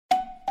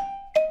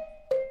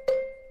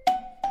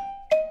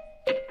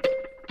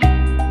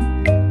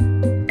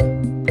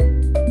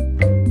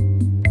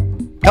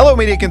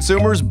media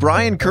consumers,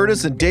 Brian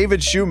Curtis and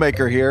David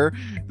Shoemaker here.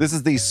 This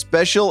is the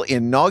special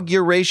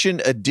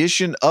inauguration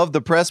edition of the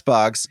Press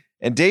Box.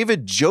 And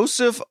David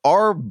Joseph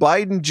R.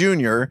 Biden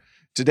Jr.,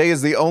 today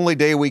is the only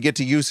day we get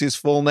to use his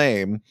full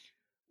name,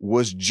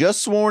 was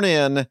just sworn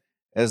in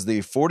as the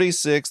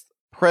 46th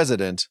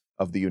president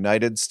of the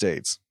United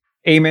States.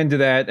 Amen to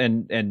that,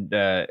 and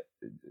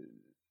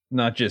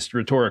not just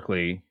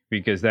rhetorically,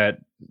 because that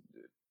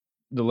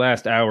the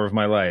last hour of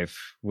my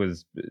life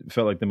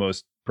felt like the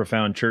most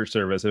profound church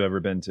service I've ever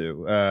been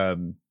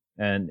to,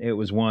 and it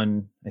was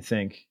one I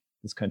think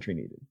this country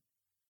needed.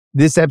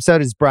 This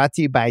episode is brought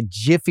to you by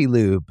Jiffy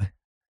Lube.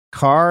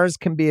 Cars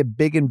can be a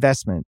big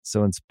investment,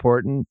 so it's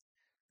important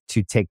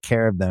to take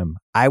care of them.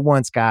 I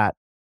once got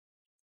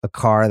a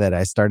car that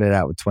I started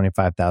out with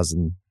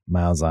 25,000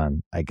 miles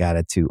on. I got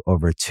it to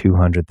over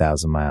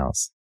 200,000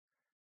 miles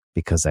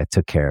because I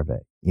took care of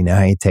it. You know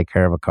how you take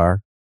care of a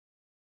car?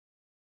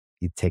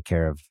 You take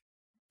care of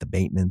the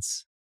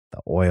maintenance, the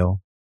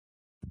oil,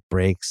 the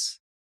brakes,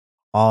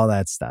 all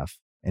that stuff.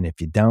 And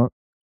if you don't,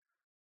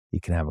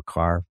 you can have a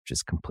car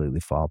just completely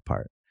fall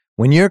apart.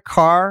 When your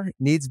car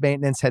needs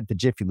maintenance, head to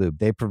Jiffy Lube.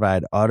 They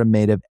provide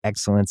automotive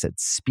excellence at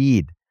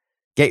speed.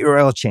 Get your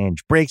oil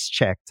change, brakes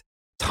checked,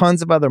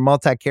 tons of other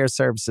multi-care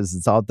services.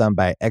 It's all done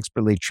by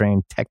expertly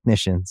trained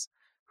technicians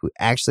who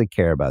actually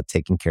care about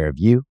taking care of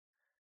you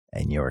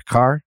and your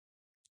car.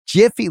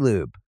 Jiffy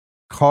Lube,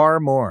 car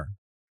more.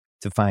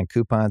 To find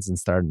coupons and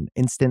start an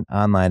instant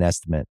online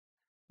estimate,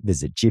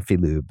 visit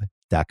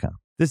jiffylube.com.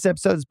 This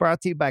episode is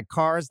brought to you by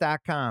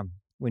Cars.com.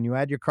 When you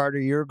add your car to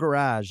your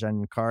garage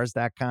on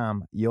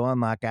Cars.com, you'll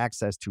unlock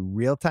access to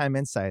real-time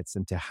insights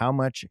into how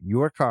much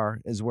your car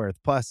is worth.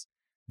 Plus,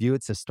 view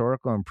its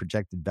historical and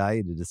projected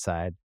value to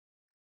decide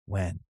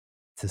when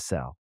to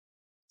sell.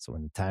 So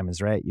when the time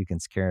is right, you can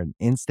secure an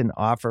instant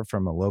offer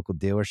from a local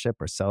dealership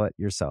or sell it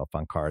yourself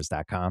on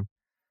Cars.com.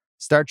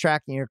 Start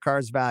tracking your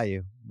car's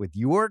value with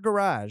your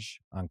garage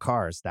on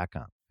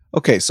Cars.com.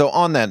 Okay, so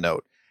on that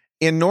note,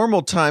 in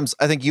normal times,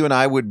 I think you and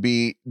I would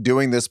be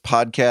doing this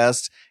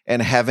podcast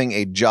and having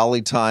a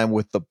jolly time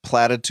with the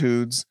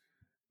platitudes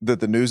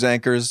that the news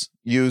anchors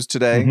use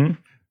today. Mm-hmm.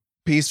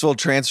 Peaceful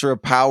transfer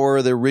of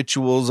power, the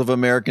rituals of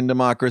American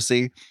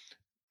democracy,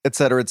 et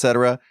cetera, et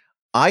cetera.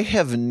 I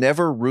have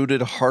never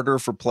rooted harder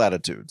for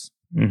platitudes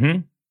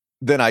than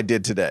I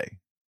did today.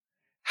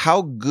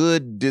 How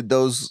good did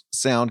those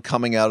sound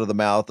coming out of the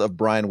mouth of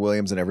Brian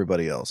Williams and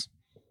everybody else?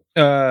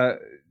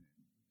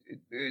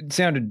 It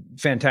sounded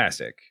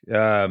fantastic.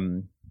 The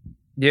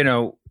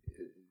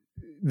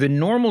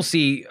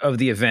normalcy of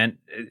the event,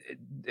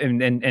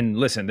 and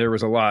listen, there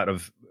was a lot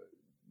of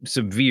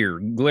severe,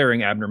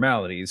 glaring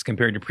abnormalities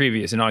compared to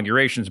previous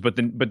inaugurations, but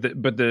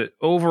the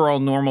overall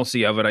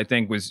normalcy of it, I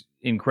think, was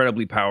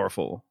incredibly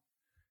powerful.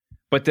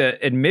 But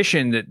the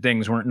admission that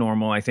things weren't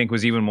normal, I think,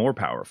 was even more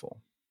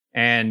powerful.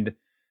 And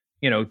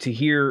to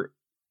hear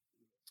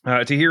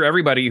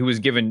everybody who was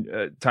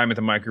given time at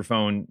the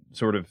microphone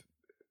sort of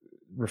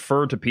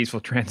refer to peaceful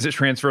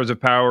transfers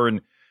of power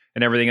and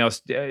everything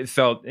else, it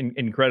felt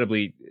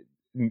incredibly.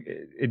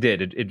 It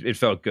did. It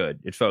felt good.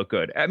 It felt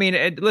good. I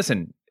mean,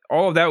 listen,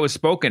 all of that was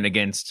spoken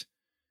against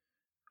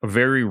a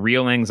very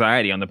real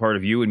anxiety on the part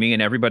of you and me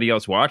and everybody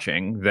else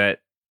watching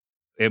that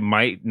it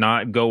might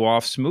not go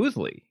off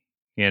smoothly.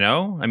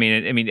 I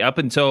mean, up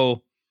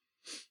until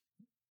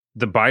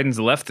the Bidens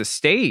left the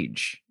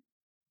stage,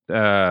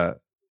 my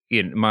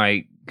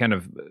kind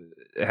of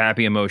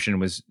happy emotion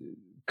was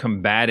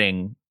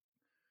combating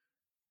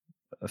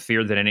a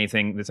fear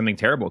that something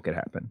terrible could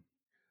happen.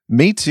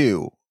 Me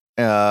too.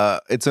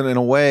 It's in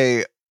a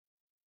way,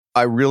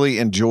 I really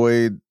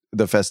enjoyed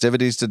the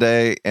festivities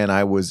today, and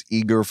I was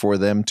eager for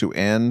them to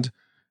end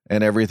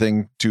and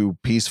everything to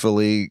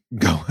peacefully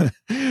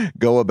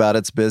go about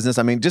its business.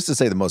 I mean, just to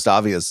say the most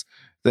obvious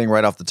thing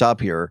right off the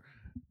top here,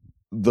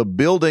 the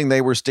building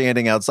they were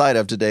standing outside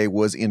of today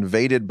was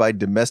invaded by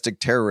domestic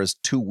terrorists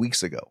 2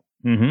 weeks ago.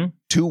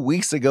 2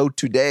 weeks ago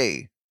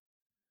today,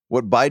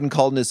 what Biden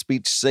called in his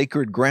speech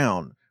sacred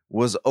ground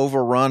was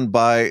overrun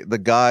by the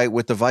guy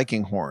with the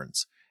Viking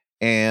horns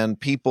and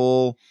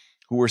people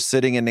who were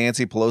sitting in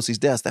Nancy Pelosi's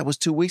desk. That was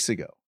 2 weeks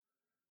ago.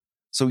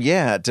 So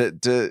yeah,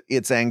 to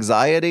its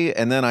anxiety,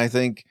 and then I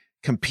think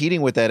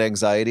competing with that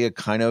anxiety, a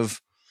kind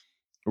of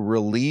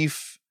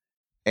relief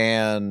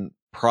and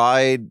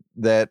pride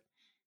that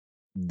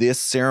this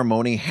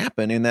ceremony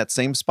happened in that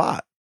same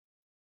spot.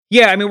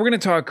 Yeah, I mean, we're going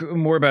to talk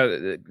more about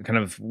kind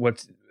of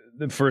what's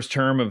the first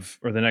term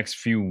or the next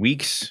few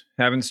weeks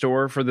have in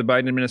store for the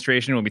Biden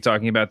administration. We'll be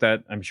talking about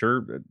that, I'm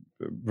sure,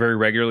 very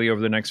regularly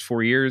over the next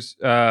 4 years.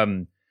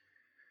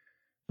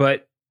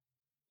 But,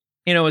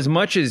 as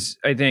much as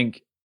I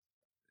think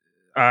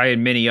I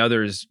and many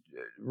others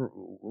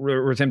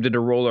were tempted to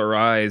roll our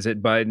eyes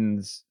at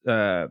Biden's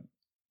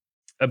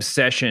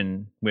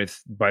obsession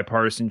with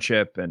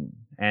bipartisanship and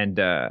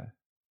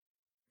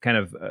kind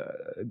of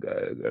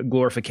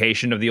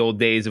glorification of the old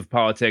days of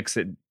politics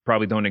that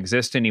probably don't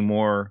exist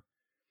anymore.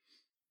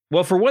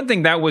 Well, for one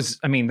thing, that was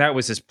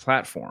his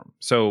platform.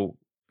 So,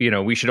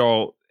 we should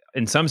all,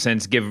 in some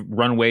sense, give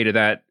runway to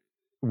that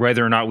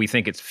whether or not we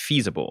think it's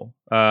feasible.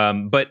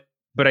 But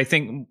I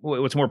think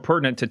what's more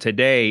pertinent to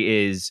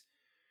today is,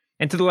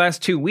 and to the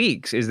last 2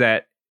 weeks, is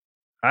that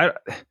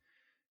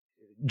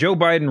Joe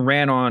Biden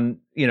ran on,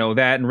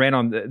 that, and ran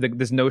on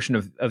this notion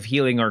of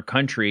healing our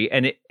country,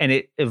 and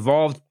it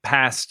evolved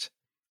past.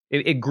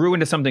 It grew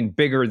into something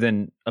bigger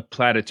than a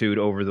platitude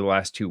over the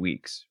last 2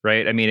 weeks,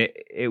 right? I mean,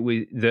 it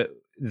was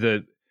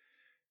the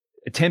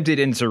attempted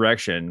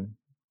insurrection,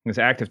 this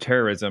act of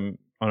terrorism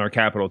on our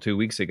Capitol 2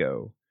 weeks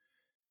ago.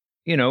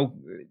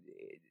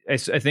 I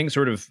think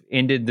sort of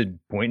ended the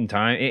point in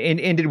time,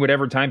 ended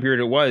whatever time period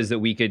it was that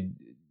we could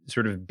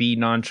sort of be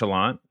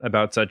nonchalant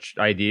about such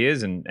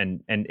ideas, and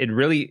it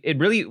really,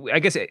 I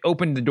guess, it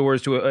opened the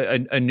doors to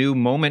a new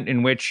moment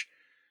in which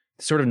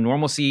sort of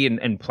normalcy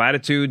and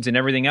platitudes and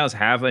everything else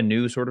have a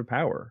new sort of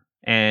power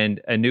and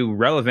a new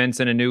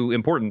relevance and a new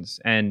importance,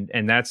 and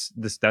that's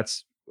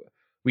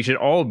we should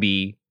all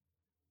be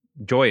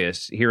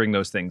joyous hearing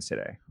those things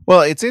today.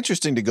 Well, it's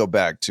interesting to go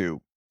back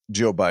to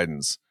Joe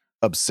Biden's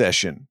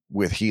obsession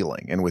with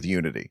healing and with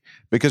unity,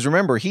 because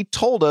remember, he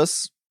told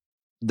us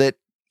that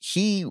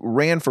he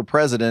ran for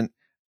president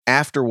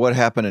after what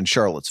happened in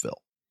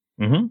Charlottesville.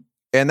 Mm-hmm.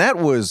 And that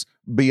was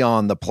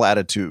beyond the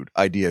platitude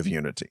idea of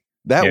unity.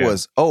 That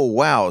was, oh,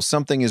 wow,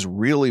 something is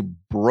really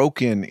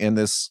broken in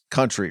this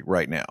country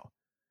right now.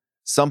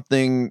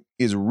 Something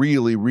is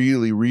really,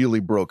 really, really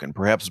broken,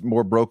 perhaps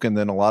more broken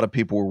than a lot of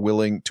people were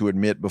willing to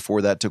admit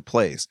before that took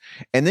place.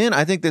 And then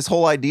I think this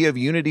whole idea of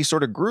unity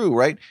sort of grew,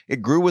 right?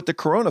 It grew with the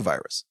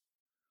coronavirus.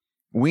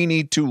 We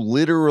need to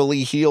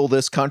literally heal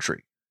this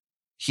country.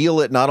 Heal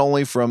it not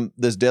only from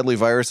this deadly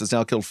virus that's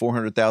now killed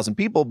 400,000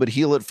 people, but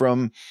heal it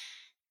from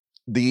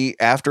the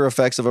after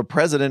effects of a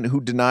president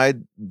who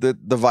denied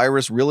that the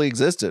virus really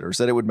existed or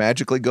said it would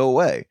magically go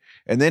away.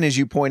 And then, as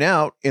you point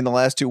out, in the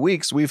last 2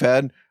 weeks, we've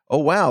had, oh,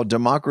 wow,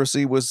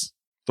 democracy was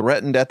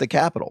threatened at the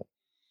Capitol.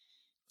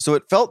 So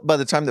it felt by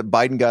the time that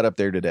Biden got up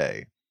there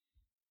today,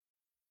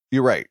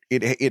 you're right,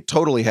 it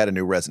totally had a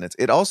new resonance.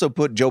 It also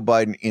put Joe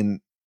Biden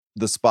in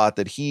the spot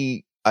that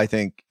he, I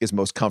think, is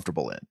most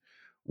comfortable in,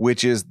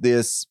 which is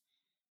this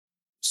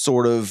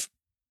sort of,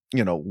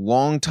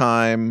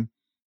 longtime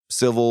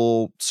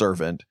civil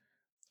servant,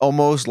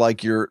 almost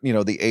like you're,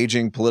 the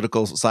aging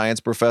political science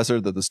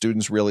professor that the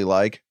students really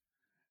like.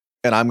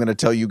 And I'm going to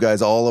tell you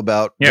guys all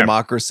about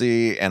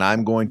democracy, and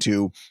I'm going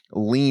to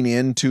lean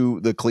into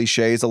the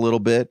cliches a little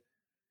bit,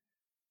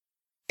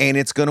 and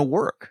it's going to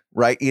work,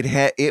 right?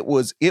 It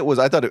was.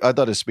 I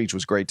thought his speech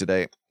was great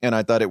today, and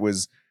I thought it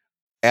was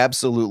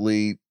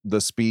absolutely the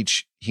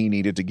speech he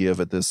needed to give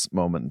at this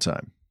moment in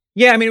time.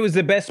 Yeah, I mean, it was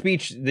the best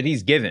speech that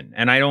he's given,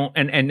 and I don't,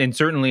 and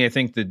certainly I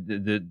think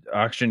the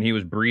oxygen he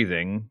was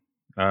breathing,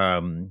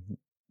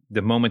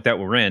 the moment that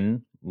we're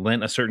in,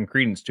 lent a certain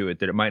credence to it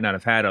that it might not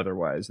have had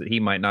otherwise, that he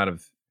might not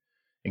have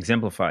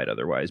exemplified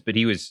otherwise. But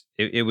it was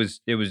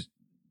a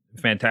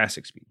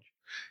fantastic speech.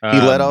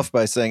 He led off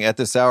by saying, "At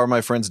this hour,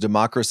 my friends,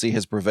 democracy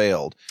has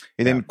prevailed."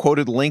 He then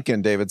quoted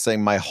Lincoln, David,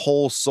 saying, "My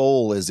whole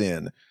soul is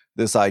in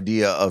this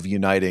idea of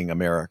uniting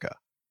America."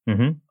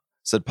 Mm-hmm.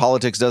 Said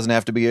politics doesn't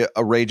have to be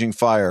a raging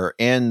fire,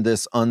 end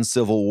this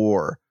uncivil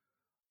war.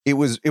 It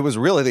was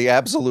really the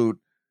absolute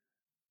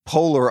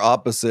polar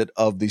opposite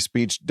of the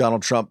speech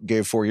Donald Trump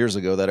gave 4 years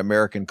ago, that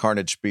American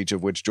carnage speech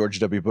of which George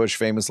W. Bush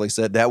famously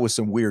said that was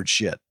some weird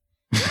shit.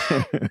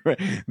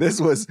 This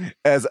was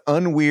as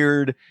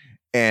unweird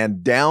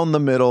and down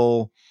the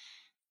middle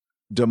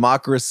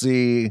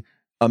democracy,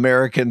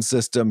 American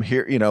system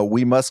here.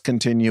 We must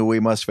continue.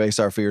 We must face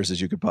our fears as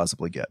you could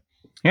possibly get.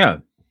 Yeah.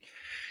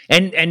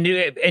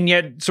 And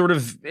yet sort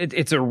of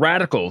it's a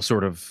radical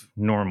sort of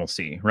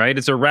normalcy, right?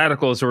 It's a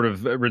radical sort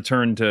of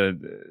return to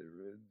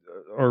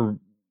our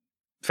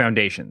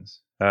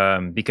foundations,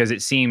 because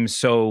it seems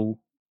so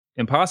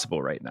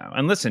impossible right now.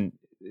 And listen,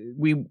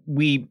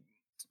 we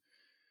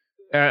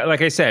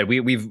like I said,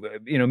 we've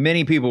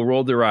many people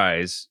rolled their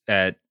eyes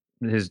at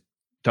his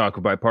talk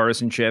of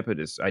bipartisanship, at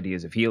his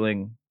ideas of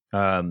healing.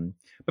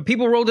 But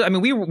people rolled it. I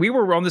mean, we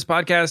were on this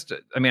podcast.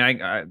 I mean,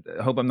 I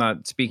hope I'm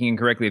not speaking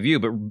incorrectly of you,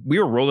 but we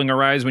were rolling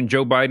our eyes when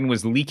Joe Biden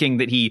was leaking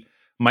that he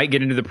might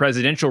get into the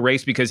presidential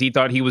race because he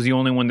thought he was the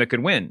only one that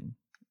could win.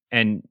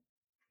 And,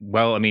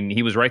 well, I mean,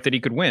 he was right that he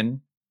could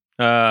win.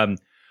 I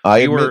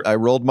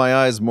rolled my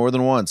eyes more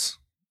than once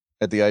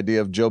at the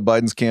idea of Joe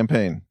Biden's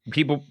campaign.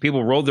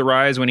 People rolled their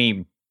eyes when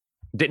he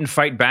didn't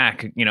fight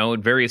back, at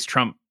various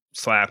Trump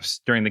slaps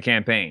during the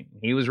campaign.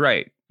 He was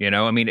right.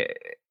 I mean,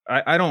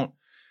 I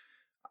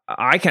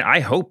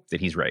hope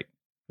that he's right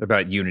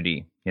about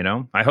unity.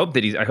 I hope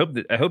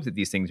that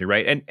these things are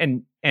right.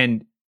 And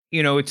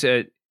it's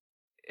a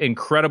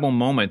incredible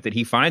moment that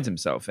he finds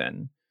himself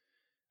in.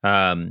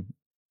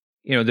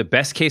 The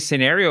best case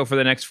scenario for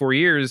the next 4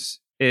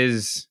 years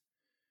is,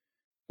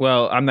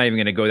 well, I'm not even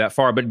going to go that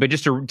far, but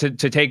just to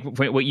take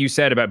what you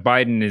said about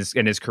Biden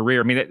and his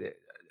career. I mean,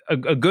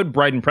 a good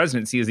Biden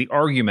presidency is the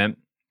argument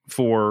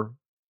for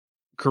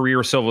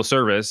career civil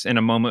service in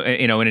a moment,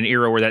 in an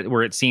era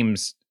where it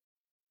seems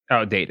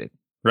outdated,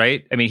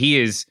 right? I mean, he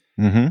is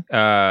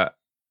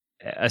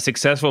a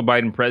successful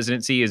Biden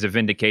presidency is a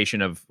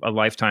vindication of a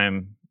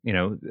lifetime,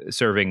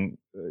 serving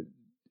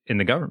in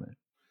the government.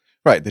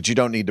 Right, that you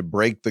don't need to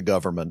break the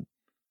government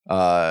in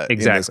this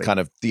Exactly. kind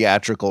of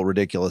theatrical,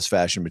 ridiculous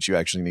fashion, but you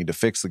actually need to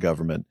fix the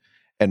government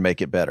and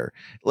make it better.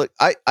 Look,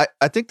 I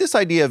think this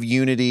idea of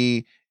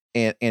unity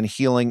and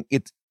healing,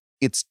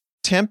 it's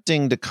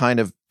tempting to kind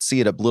of see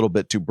it a little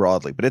bit too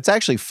broadly, but it's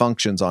actually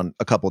functions on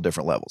a couple of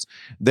different levels.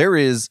 There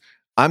is,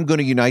 I'm going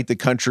to unite the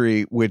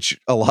country, which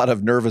a lot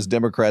of nervous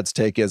Democrats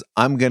take as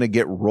I'm going to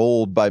get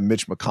rolled by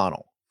Mitch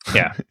McConnell.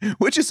 Yeah.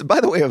 Which is, by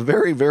the way, a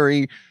very,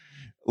 very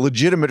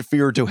legitimate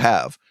fear to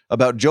have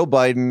about Joe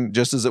Biden,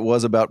 just as it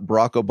was about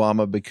Barack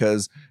Obama,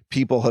 because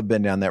people have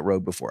been down that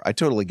road before. I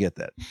totally get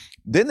that.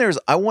 Then there's,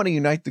 I want to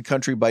unite the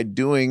country by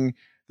doing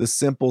the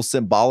simple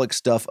symbolic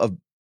stuff of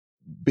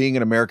being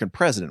an American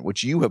president,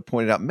 which you have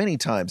pointed out many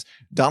times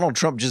Donald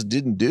Trump just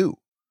didn't do.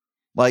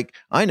 Like,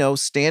 I know,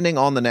 standing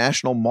on the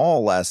National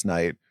Mall last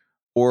night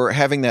or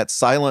having that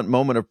silent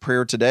moment of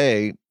prayer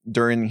today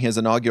during his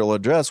inaugural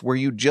address where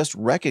you just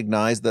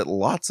recognize that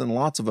lots and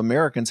lots of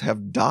Americans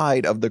have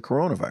died of the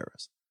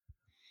coronavirus,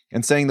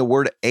 and saying the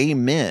word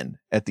amen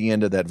at the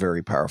end of that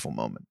very powerful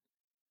moment.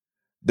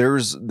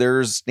 There's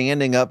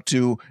standing up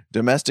to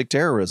domestic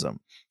terrorism,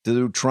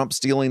 to Trump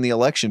stealing the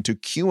election, to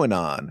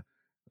QAnon.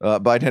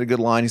 Biden had a good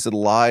line. He said,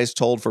 lies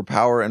told for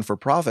power and for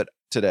profit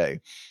today.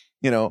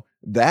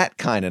 That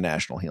kind of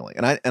national healing.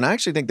 And I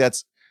actually think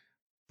that's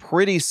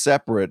pretty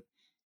separate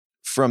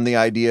from the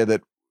idea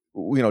that,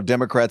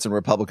 Democrats and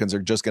Republicans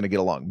are just going to get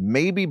along.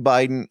 Maybe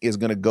Biden is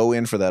going to go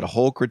in for that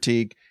whole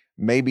critique.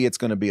 Maybe it's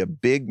going to be a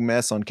big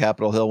mess on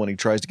Capitol Hill when he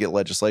tries to get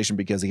legislation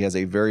because he has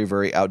a very,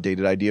 very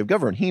outdated idea of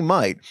government. He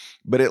might,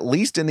 but at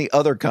least in the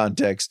other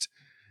context,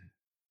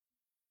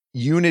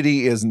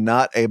 unity is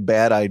not a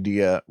bad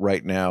idea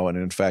right now. And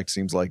in fact,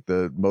 seems like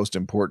the most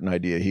important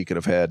idea he could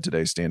have had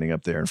today standing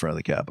up there in front of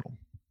the Capitol.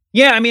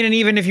 Yeah, I mean, and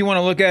even if you want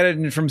to look at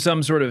it from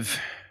some sort of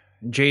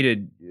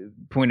jaded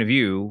point of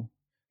view,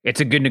 it's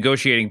a good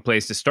negotiating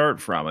place to start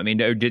from. I mean,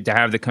 to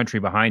have the country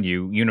behind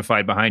you,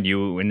 unified behind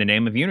you in the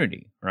name of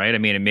unity, right? I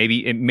mean, and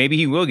maybe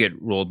he will get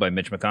rolled by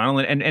Mitch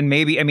McConnell, and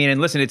maybe, I mean, and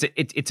listen,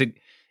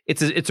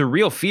 it's a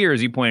real fear,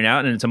 as you pointed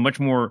out, and it's a much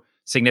more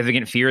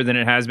significant fear than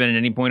it has been at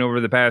any point over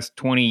the past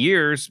 20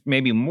 years,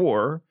 maybe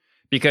more,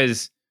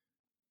 because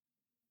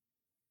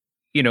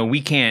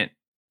we can't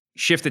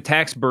shift the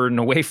tax burden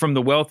away from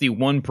the wealthy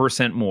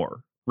 1%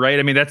 more. Right.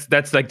 I mean,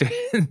 that's like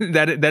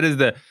that is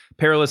the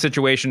perilous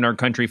situation our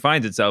country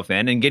finds itself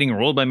in. And getting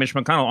rolled by Mitch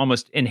McConnell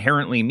almost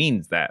inherently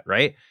means that.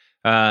 Right.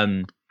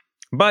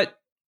 But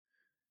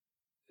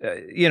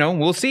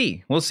we'll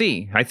see. We'll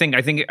see. I think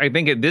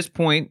at this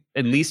point,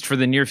 at least for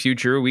the near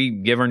future, we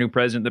give our new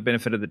president the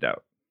benefit of the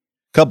doubt.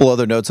 Couple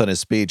other notes on his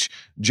speech.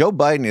 Joe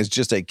Biden is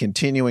just a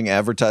continuing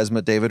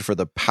advertisement, David, for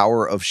the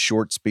power of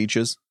short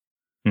speeches.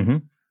 Mm-hmm.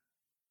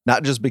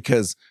 Not just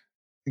because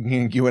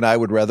you and I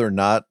would rather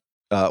not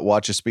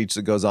watch a speech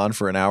that goes on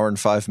for an hour and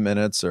 5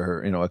 minutes,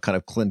 or a kind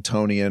of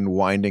Clintonian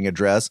winding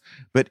address,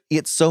 but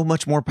it's so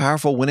much more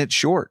powerful when it's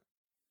short.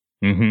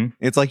 Mm-hmm.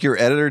 It's like your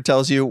editor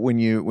tells you when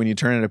you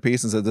turn in a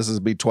piece and says this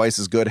is be twice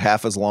as good,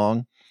 half as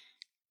long.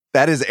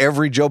 That is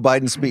every Joe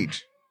Biden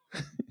speech.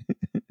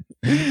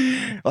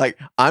 Like,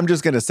 I'm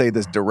just going to say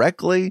this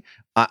directly.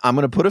 I'm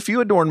going to put a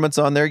few adornments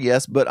on there,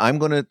 yes, but I'm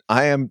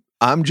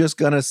just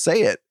going to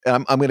say it.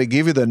 I'm going to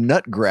give you the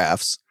nut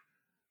graphs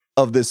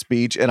of this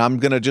speech, and I'm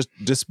going to just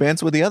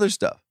dispense with the other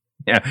stuff.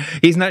 Yeah,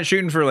 he's not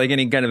shooting for like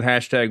any kind of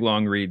hashtag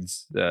long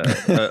reads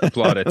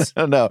plaudits.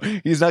 No,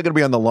 he's not going to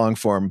be on the long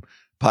form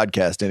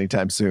podcast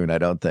anytime soon, I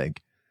don't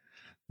think.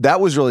 That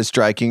was really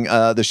striking.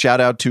 The shout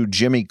out to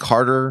Jimmy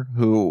Carter,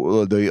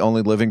 who the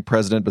only living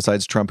president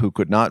besides Trump who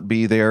could not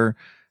be there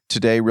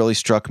today, really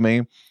struck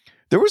me.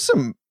 There were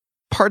some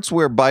parts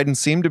where Biden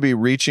seemed to be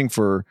reaching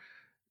for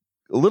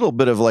a little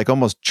bit of like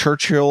almost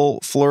Churchill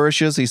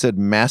flourishes. He said,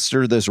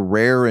 master this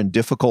rare and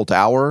difficult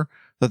hour.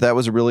 That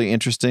was a really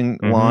interesting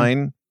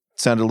line.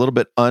 Sounded a little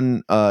bit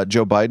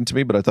Joe Biden to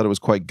me, but I thought it was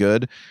quite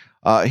good.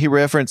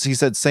 He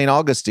said, St.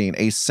 Augustine,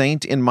 a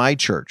saint in my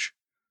church.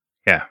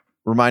 Yeah.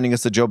 Reminding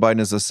us that Joe Biden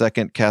is the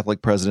second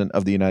Catholic president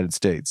of the United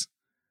States.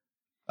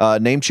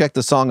 Name check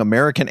the song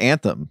American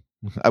Anthem.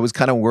 I was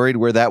kind of worried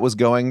where that was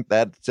going.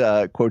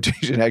 That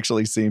quotation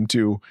actually seemed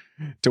to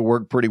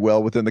work pretty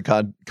well within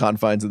the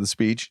confines of the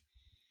speech.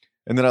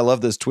 And then I love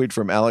this tweet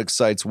from Alex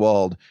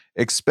Seitz-Wald.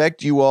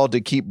 Expect you all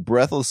to keep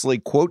breathlessly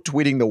quote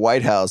tweeting the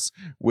White House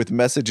with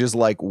messages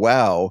like,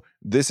 wow,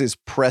 this is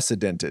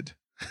precedented.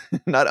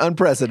 Not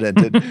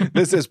unprecedented.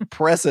 This is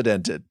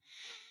precedented.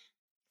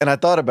 And I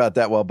thought about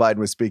that while Biden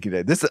was speaking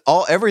today.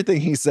 Everything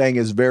he's saying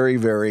is very,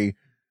 very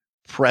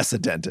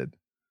precedented,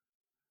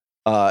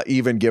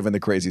 even given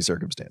the crazy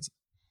circumstances.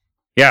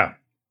 Yeah.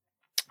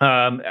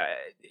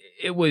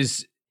 It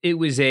was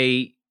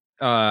a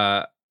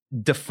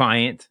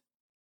defiant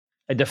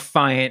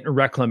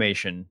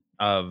reclamation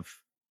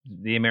of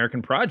the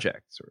American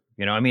project.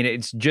 I mean,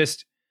 it's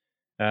just,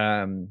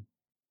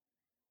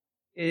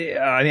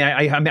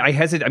 I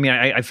hesitate. I mean,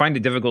 I find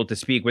it difficult to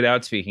speak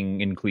without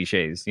speaking in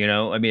cliches, you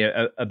know, I mean,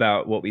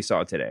 about what we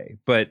saw today.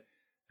 But,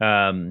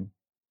 yeah,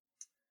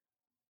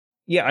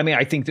 I mean,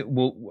 I think that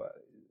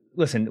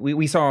listen,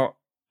 we saw,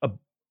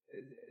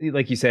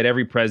 like you said,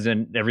 every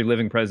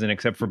living president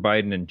except for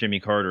Biden and Jimmy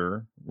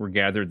Carter were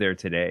gathered there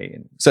today.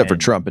 Except for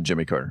Trump and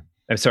Jimmy Carter.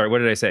 I'm sorry, what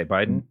did I say?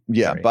 Biden?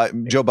 Yeah,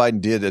 Sorry. Joe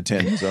Biden did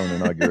attend his own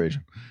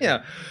inauguration.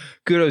 Yeah,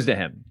 kudos to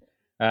him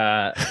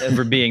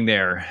for being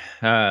there,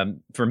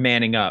 for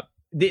manning up.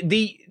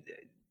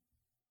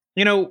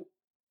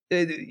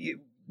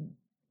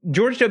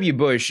 George W.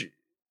 Bush,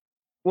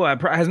 well,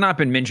 has not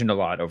been mentioned a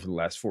lot over the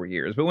last 4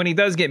 years, but when he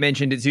does get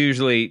mentioned, it's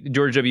usually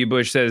George W.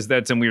 Bush says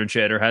that's some weird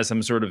shit or has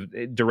some sort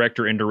of direct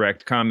or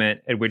indirect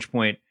comment, at which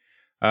point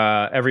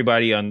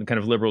everybody on kind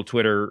of liberal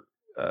Twitter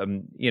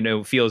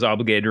feels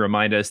obligated to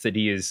remind us that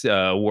he is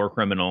a war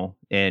criminal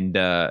and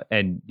that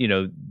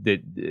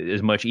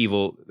as much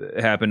evil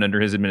happened under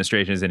his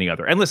administration as any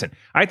other. And listen,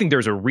 I think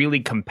there's a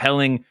really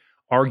compelling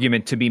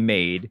argument to be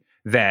made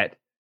that,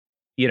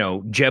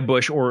 Jeb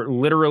Bush or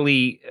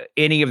literally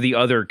any of the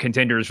other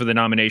contenders for the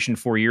nomination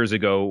 4 years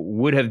ago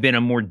would have been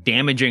a more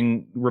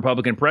damaging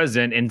Republican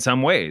president in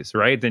some ways,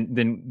 right,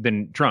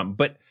 than Trump.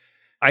 But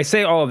I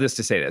say all of this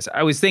to say this.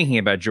 I was thinking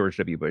about George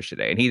W. Bush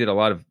today, and he did a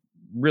lot of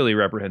really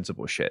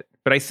reprehensible shit.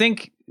 But I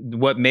think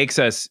what makes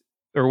us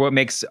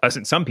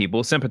and some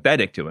people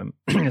sympathetic to him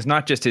is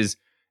not just his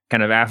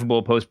kind of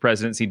affable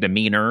post-presidency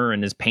demeanor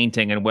and his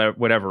painting and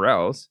whatever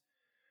else,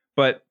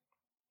 but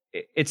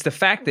it's the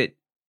fact that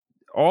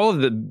all of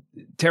the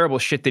terrible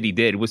shit that he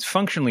did was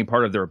functionally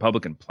part of the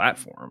Republican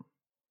platform,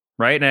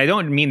 right? And I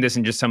don't mean this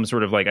in just some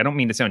sort of I don't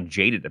mean to sound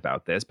jaded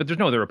about this, but there's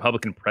no other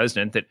Republican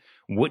president that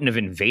wouldn't have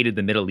invaded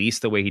the Middle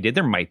East the way he did.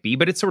 There might be,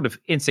 but it's sort of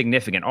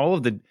insignificant. All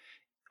of the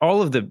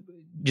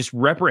just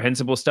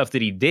reprehensible stuff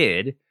that he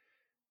did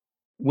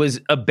was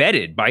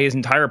abetted by his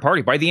entire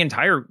party, by the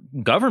entire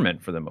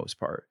government for the most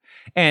part.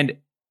 And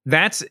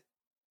that's,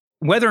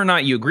 whether or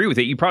not you agree with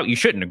it, you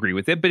shouldn't agree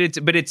with it, but it's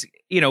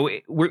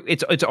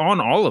on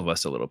all of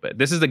us a little bit.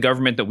 This is the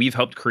government that we've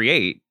helped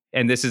create,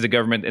 and this is the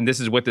government, and this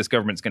is what this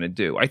government's going to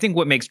do. I think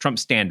what makes Trump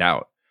stand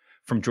out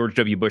from George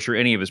W. Bush or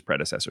any of his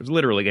predecessors,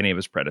 literally any of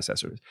his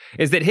predecessors,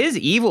 is that his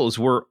evils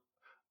were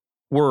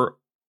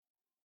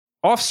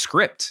off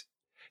script.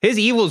 His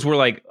evils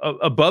were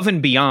above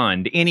and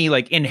beyond any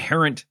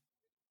inherent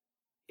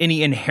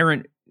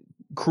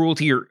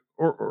cruelty or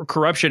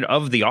corruption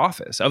of the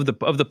office, of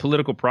the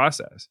political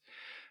process.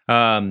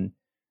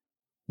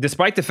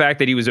 Despite the fact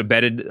that he was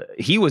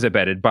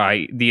abetted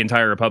by the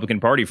entire Republican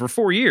Party for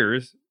 4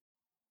 years,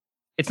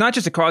 it's not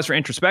just a cause for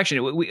introspection.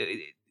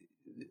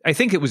 I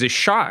think it was a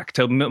shock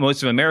to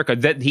most of America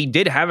that he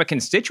did have a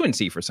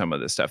constituency for some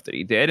of the stuff that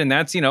he did, and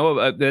that's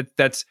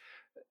that's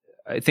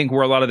I think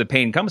where a lot of the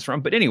pain comes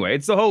from. But anyway,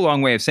 it's the whole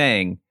long way of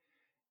saying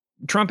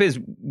Trump is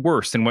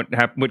worse than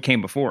what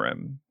came before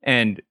him.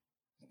 And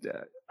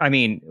I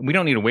mean, we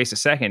don't need to waste a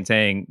second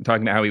talking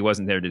about how he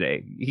wasn't there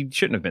today. He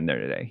shouldn't have been there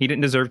today. He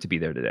didn't deserve to be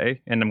there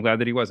today, and I'm glad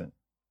that he wasn't.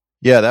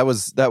 Yeah, that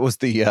was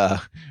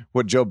the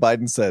what Joe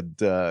Biden said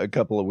a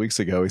couple of weeks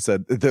ago. He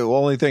said the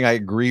only thing I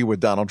agree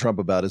with Donald Trump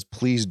about is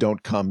please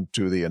don't come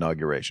to the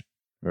inauguration.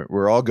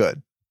 We're all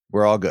good.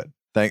 We're all good.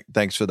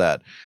 Thanks for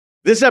that.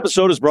 This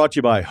episode is brought to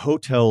you by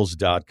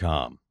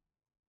Hotels.com.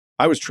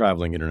 I was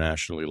traveling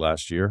internationally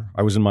last year.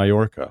 I was in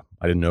Mallorca.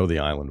 I didn't know the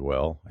island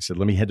well. I said,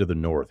 let me head to the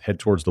north, head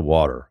towards the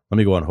water. Let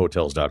me go on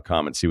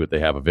Hotels.com and see what they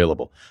have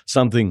available.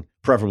 Something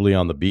preferably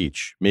on the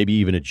beach, maybe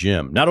even a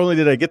gym. Not only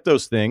did I get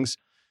those things,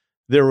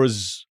 there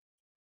was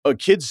a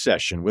kids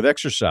session with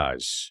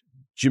exercise,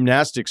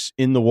 gymnastics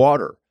in the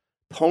water,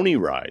 pony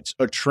rides,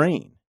 a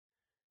train.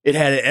 It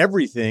had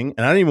everything,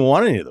 and I didn't even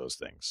want any of those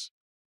things.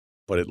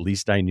 But at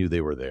least I knew they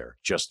were there,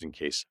 just in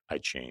case I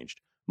changed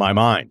my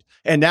mind.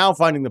 And now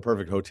finding the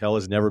perfect hotel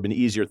has never been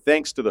easier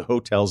thanks to the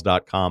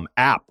Hotels.com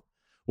app.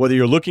 Whether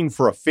you're looking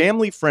for a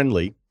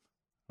family-friendly,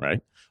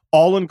 right,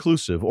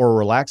 all-inclusive or a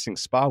relaxing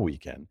spa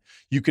weekend,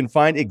 you can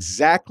find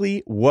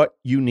exactly what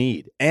you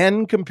need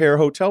and compare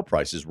hotel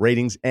prices,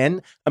 ratings,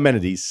 and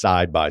amenities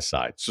side by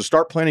side. So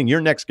start planning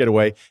your next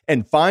getaway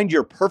and find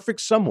your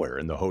perfect somewhere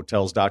in the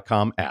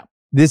Hotels.com app.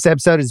 This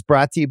episode is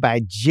brought to you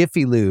by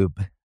Jiffy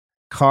Lube.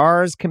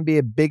 Cars can be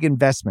a big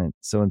investment,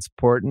 so it's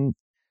important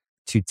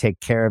to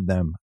take care of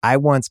them. I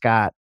once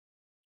got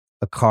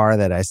a car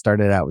that I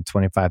started out with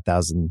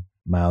 25,000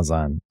 miles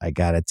on. I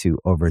got it to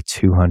over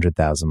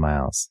 200,000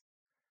 miles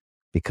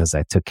because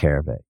I took care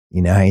of it.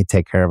 You know how you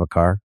take care of a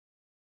car?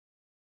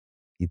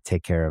 You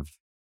take care of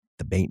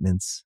the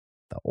maintenance,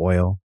 the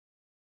oil,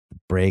 the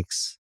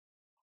brakes,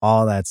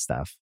 all that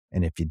stuff.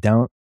 And if you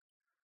don't,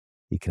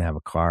 you can have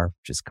a car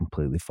just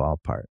completely fall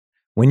apart.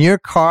 When your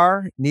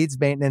car needs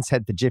maintenance,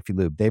 head to Jiffy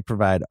Lube. They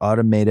provide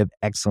automotive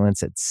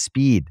excellence at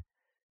speed.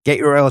 Get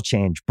your oil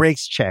change,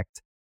 brakes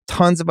checked,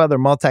 tons of other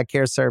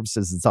multi-care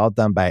services. It's all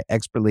done by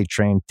expertly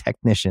trained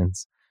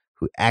technicians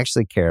who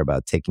actually care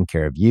about taking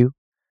care of you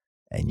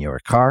and your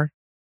car.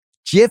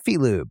 Jiffy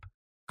Lube,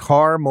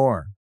 car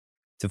more.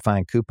 To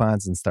find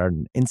coupons and start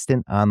an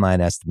instant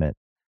online estimate,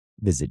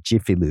 Visit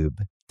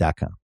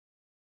jiffylube.com.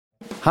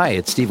 Hi,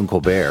 it's Stephen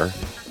Colbert,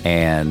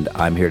 and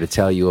I'm here to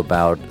tell you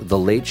about The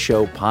Late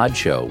Show Pod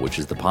Show, which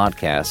is the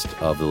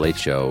podcast of The Late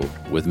Show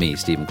with me,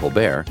 Stephen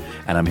Colbert,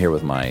 and I'm here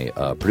with my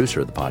producer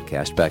of the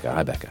podcast, Becca.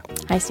 Hi, Becca.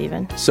 Hi,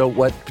 Stephen. So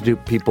what do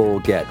people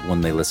get when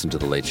they listen to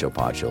The Late Show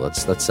Pod Show?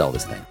 Let's sell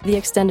this thing. The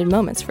extended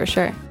moments, for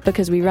sure,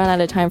 because we run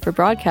out of time for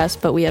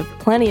broadcast, but we have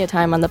plenty of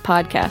time on the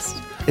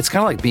podcast. It's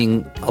kind of like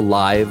being a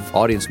live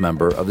audience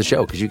member of the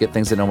show because you get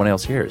things that no one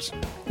else hears.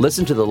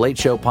 Listen to The Late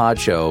Show Pod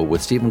Show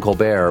with Stephen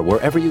Colbert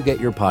wherever you get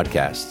your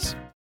podcasts.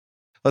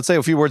 Let's say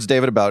a few words,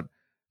 David, about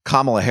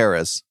Kamala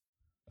Harris.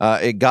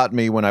 It got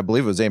me when I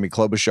believe it was Amy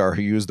Klobuchar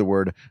who used the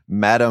word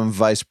Madam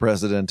Vice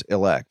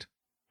President-elect.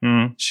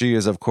 Mm-hmm. She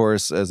is, of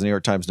course, as the New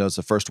York Times notes,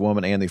 the first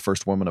woman and the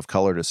first woman of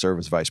color to serve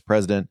as vice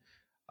president.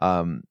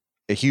 A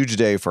huge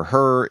day for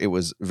her. It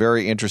was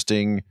very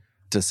interesting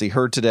to see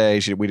her today.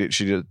 She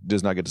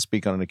does not get to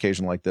speak on an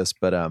occasion like this,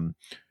 but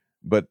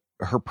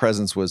her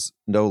presence was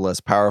no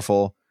less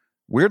powerful.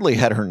 Weirdly,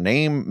 had her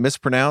name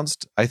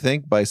mispronounced, I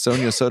think, by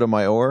Sonia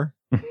Sotomayor.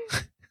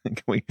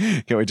 Can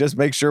we just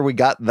make sure we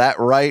got that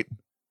right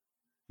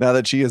now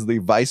that she is the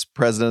vice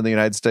president of the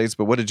United States?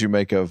 But what did you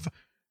make of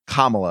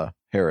Kamala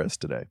Harris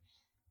today?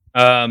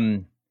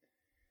 There's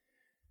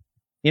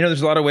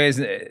a lot of ways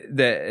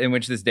that in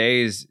which this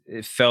day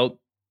it felt.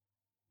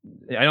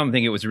 I don't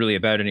think it was really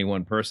about any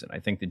one person. I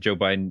think that Joe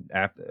Biden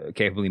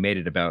capably made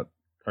it about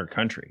our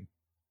country.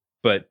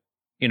 But,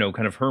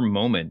 kind of her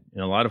moment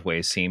in a lot of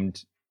ways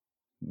seemed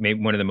maybe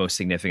one of the most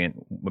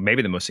significant,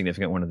 maybe the most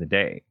significant one of the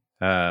day.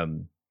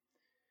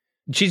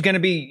 She's going to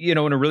be, in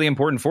a really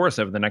important force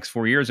over the next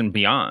 4 years and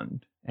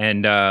beyond.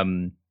 And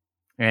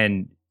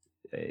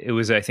it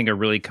was, I think, a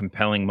really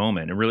compelling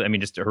moment.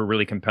 Just her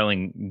really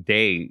compelling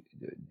day,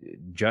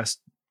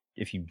 just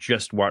if you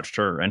just watched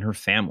her and her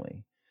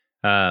family.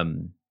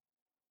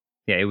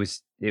 It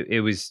was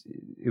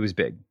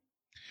big.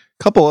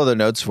 Couple other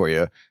notes for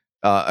you.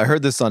 I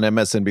heard this on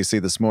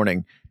MSNBC this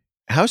morning.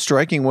 How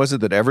striking was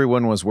it that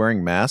everyone was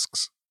wearing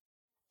masks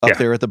up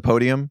there at the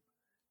podium?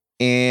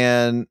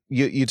 And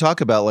you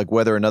talk about like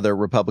whether another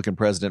Republican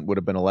president would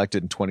have been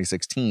elected in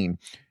 2016.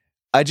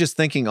 I just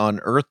thinking on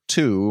Earth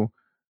 2,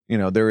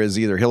 there is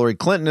either Hillary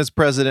Clinton as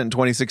president in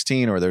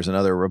 2016 or there's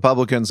another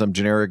Republican, some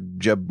generic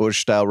Jeb Bush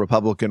style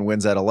Republican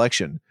wins that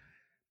election.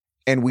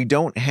 And we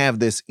don't have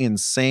this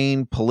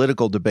insane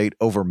political debate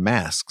over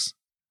masks,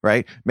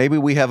 right? Maybe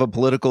we have a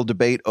political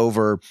debate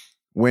over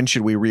when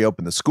should we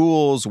reopen the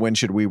schools? When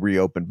should we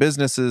reopen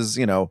businesses?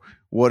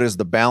 What is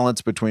the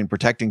balance between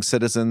protecting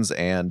citizens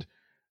and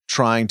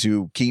trying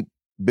to keep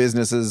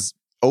businesses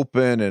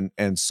open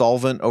and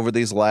solvent over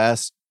these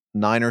last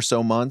 9 or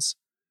so months?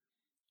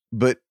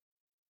 But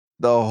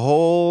the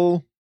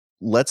whole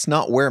let's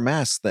not wear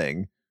masks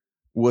thing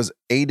was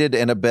aided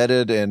and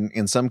abetted and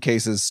in some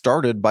cases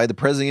started by the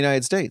president of the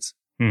United States.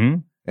 Mm-hmm.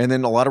 And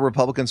then a lot of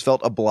Republicans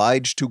felt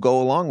obliged to go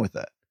along with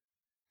that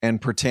and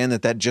pretend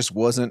that just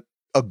wasn't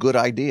a good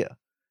idea.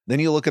 Then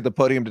you look at the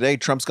podium today,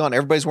 Trump's gone,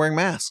 everybody's wearing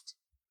masks.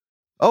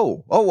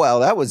 Oh, wow,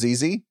 that was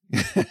easy.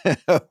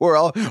 we're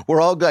all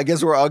good. I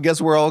guess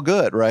we're all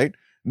good, right?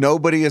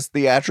 Nobody is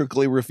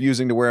theatrically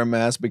refusing to wear a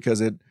mask because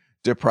it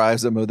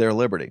deprives them of their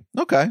liberty.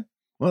 Okay.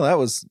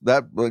 Well,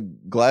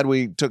 glad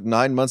we took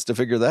 9 months to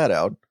figure that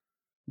out.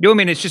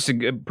 It's just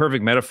a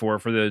perfect metaphor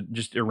for the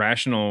just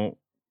irrational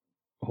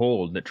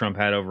hold that Trump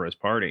had over his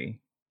party.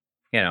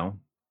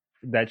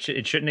 That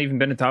it shouldn't have even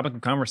been a topic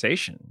of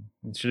conversation.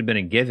 It should have been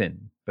a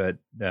given. But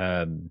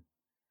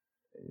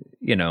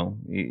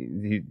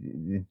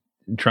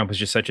Trump was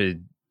just such a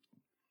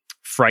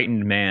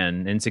frightened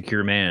man,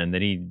 insecure man,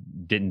 that he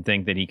didn't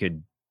think that he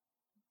could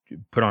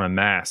put on a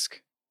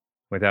mask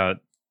without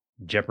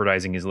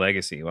jeopardizing his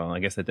legacy. Well, I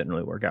guess that didn't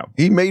really work out.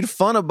 He made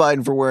fun of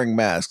Biden for wearing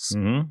masks.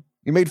 Mm-hmm.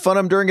 He made fun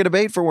of him during a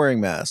debate for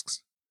wearing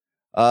masks.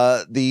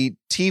 The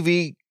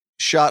TV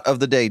shot of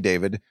the day,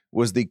 David,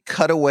 was the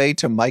cutaway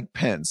to Mike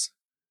Pence,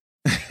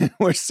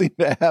 which seemed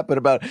to happen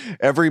about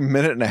every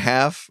minute and a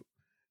half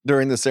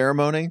during the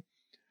ceremony.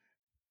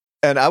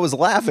 And I was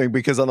laughing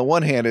because on the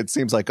one hand, it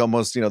seems like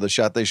almost, the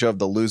shot they show of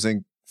the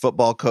losing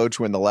football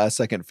coach when the last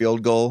second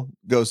field goal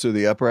goes through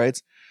the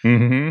uprights.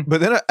 Mm-hmm.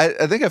 But then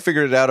I think I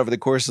figured it out over the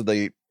course of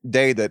the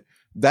day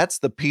that's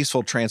the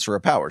peaceful transfer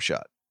of power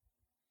shot.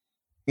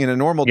 In a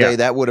normal day,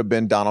 that would have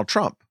been Donald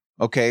Trump.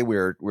 Okay,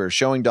 we're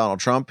showing Donald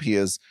Trump. He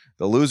is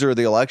the loser of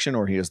the election,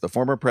 or he is the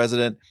former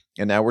president.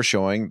 And now we're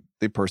showing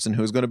the person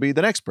who's going to be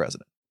the next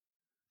president.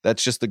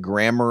 That's just the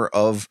grammar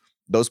of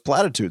those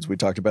platitudes we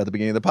talked about at the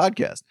beginning of the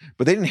podcast.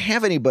 But they didn't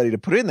have anybody to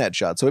put in that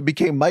shot. So it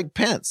became Mike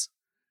Pence,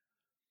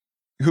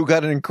 who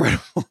got an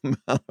incredible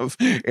amount of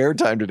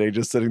airtime today,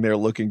 just sitting there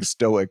looking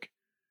stoic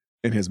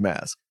in his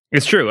mask.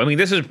 It's true.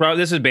 This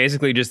is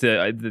basically just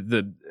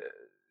the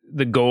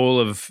goal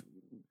of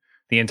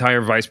the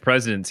entire vice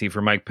presidency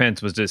for Mike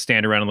Pence was to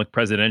stand around and look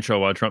presidential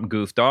while Trump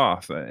goofed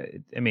off.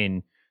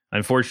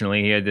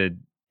 Unfortunately, he had to,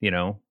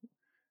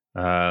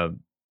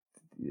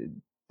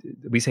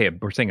 we're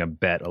saying a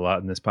bet a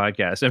lot in this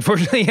podcast.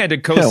 Unfortunately, he had to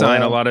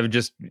co-sign a lot of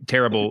just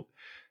terrible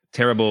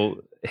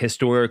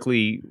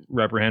historically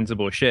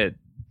reprehensible shit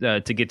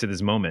to get to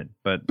this moment.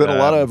 But a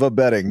lot of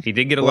abetting. He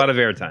did get a lot of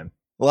airtime.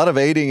 A lot of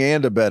aiding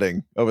and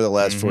abetting over the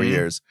last 4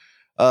 years.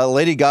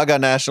 Lady Gaga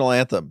national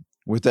anthem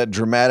with that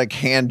dramatic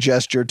hand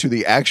gesture to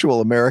the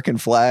actual American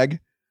flag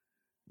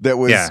that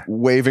was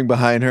waving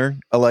behind her.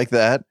 I like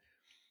that.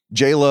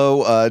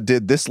 J-Lo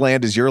did This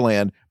Land Is Your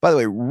Land. By the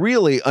way,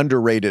 really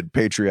underrated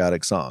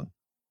patriotic song.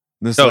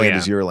 This Land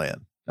Is Your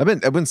Land.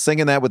 I've been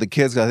singing that with the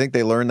kids. I think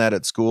they learned that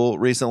at school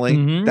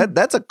recently.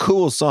 That's a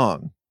cool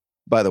song,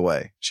 by the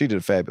way. She did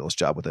a fabulous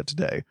job with it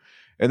today.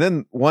 And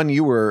then one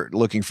you were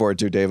looking forward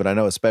to, David, I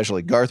know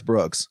especially, Garth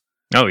Brooks.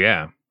 Oh,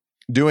 yeah.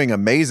 Doing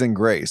Amazing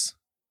Grace.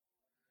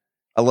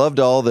 I loved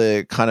all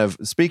the kind of,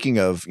 speaking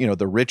of,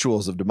 the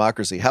rituals of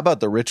democracy, how about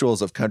the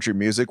rituals of country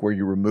music where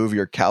you remove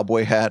your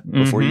cowboy hat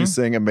before you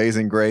sing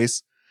Amazing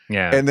Grace?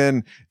 Yeah. And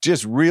then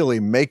just really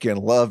making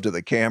love to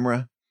the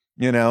camera.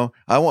 I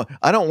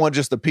don't want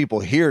just the people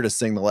here to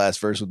sing the last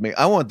verse with me.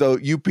 I want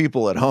you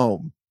people at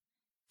home.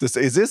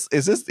 Is this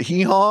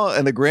Hee Haw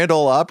and the Grand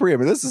Ole Opry? I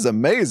mean, this is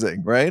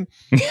amazing, right?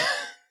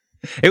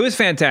 It was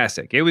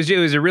fantastic. It was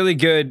a really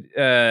good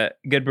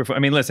performance. I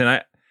mean,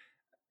 listen,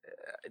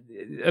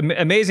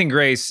 Amazing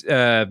Grace.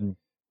 I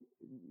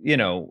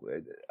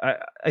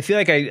feel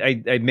like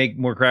I make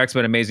more cracks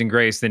about Amazing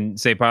Grace than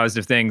say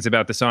positive things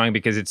about the song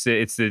because it's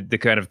the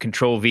kind of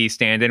Control V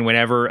stand-in.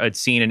 Whenever a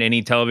scene in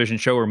any television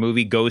show or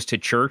movie goes to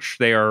church,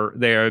 they are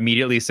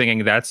immediately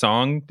singing that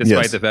song,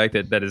 despite the fact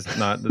that is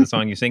not the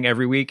song you sing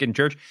every week in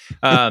church.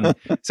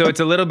 So it's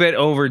a little bit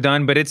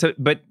overdone, but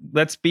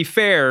let's be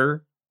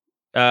fair,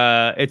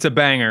 it's a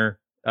banger.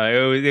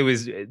 It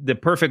was the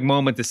perfect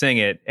moment to sing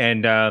it,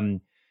 and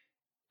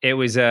it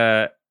was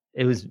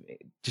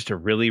just a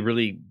really,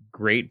 really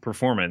great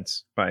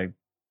performance by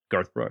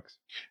Garth Brooks.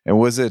 And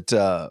was it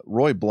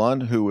Roy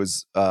Blunt who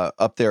was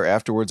up there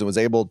afterwards and was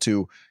able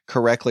to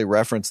correctly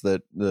reference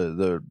the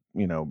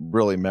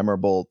really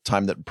memorable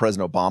time that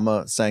President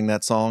Obama sang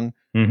that song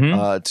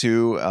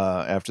too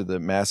after the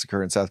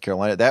massacre in South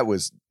Carolina? That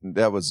was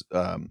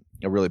a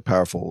really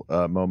powerful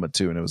moment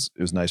too, and it was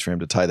nice for him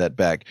to tie that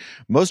back.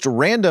 Most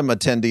random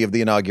attendee of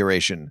the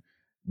inauguration,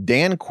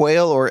 Dan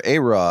Quayle or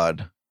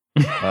A-Rod?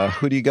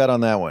 Who do you got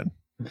on that one?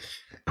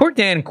 Poor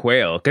Dan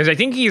Quayle, because I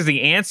think he's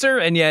the answer,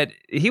 and yet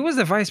he was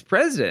the vice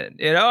president.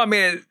 I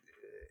mean,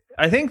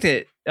 I think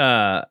that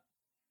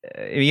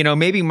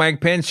maybe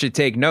Mike Pence should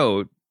take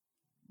note.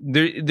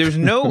 There's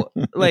no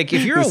like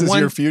if you're this is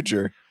your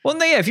future. Well,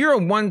 no, yeah, if you're a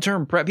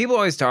one-term people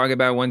always talk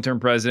about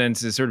one-term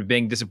presidents as sort of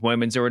being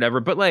disappointments or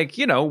whatever, but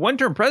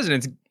one-term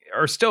presidents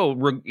are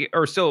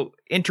still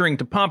entering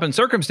to pomp and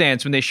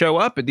circumstance when they show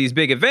up at these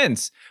big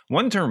events.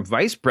 One-term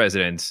vice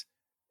presidents,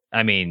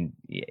 I mean,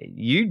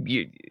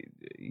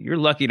 you're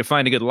lucky to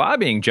find a good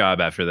lobbying job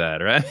after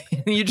that, right?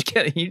 you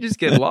just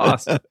get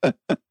lost.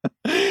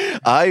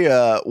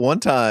 One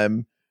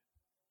time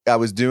I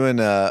was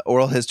doing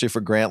oral history for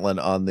Grantland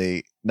on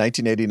the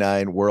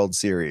 1989 World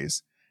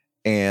Series,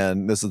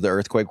 and this is the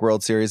Earthquake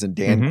World Series, and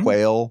Dan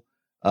Quayle,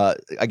 I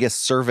guess,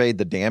 surveyed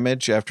the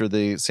damage after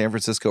the San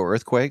Francisco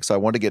earthquake. So I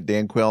wanted to get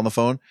Dan Quayle on the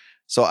phone.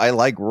 So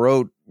I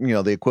wrote,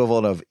 the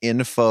equivalent of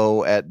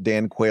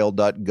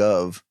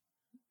info@danquayle.gov.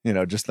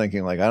 Just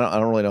thinking I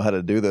don't really know how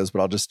to do this,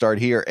 but I'll just start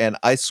here. And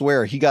I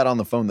swear he got on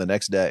the phone the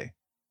next day.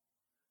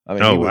 I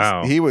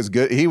mean, he was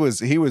good. He was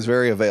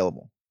very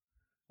available.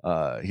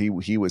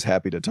 He was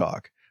happy to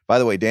talk. By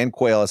the way, Dan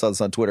Quayle, I saw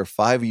this on Twitter,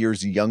 5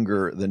 years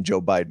younger than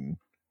Joe Biden.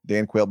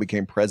 Dan Quayle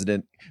became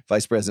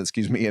vice president,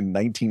 in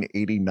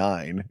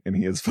 1989, and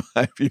he is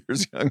 5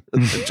 years younger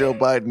than Joe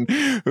Biden,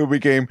 who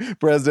became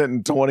president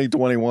in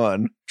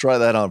 2021. Try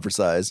that on for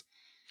size.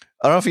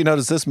 I don't know if you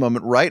noticed this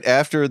moment right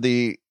after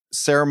the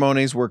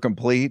ceremonies were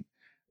complete.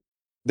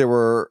 There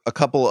were a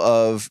couple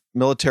of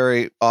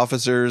military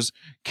officers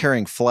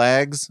carrying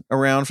flags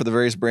around for the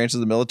various branches of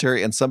the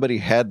military, and somebody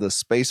had the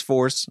Space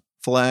Force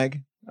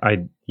flag.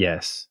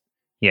 Yes.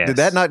 Did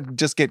that not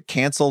just get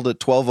canceled at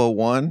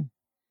 12:01?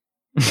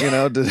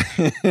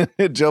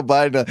 Did Joe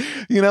Biden,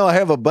 I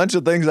have a bunch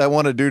of things I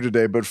want to do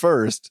today, but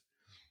first,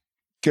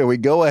 can we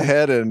go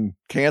ahead and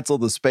cancel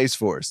the Space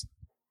Force?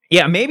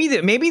 Yeah, maybe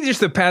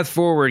just the path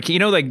forward.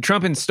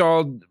 Trump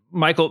installed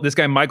this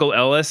guy Michael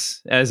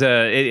Ellis as the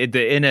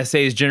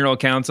NSA's general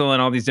counsel,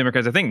 and all these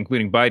Democrats, I think,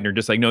 including Biden, are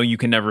just no, you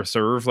can never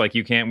serve.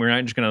 You can't. We're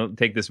not just going to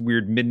take this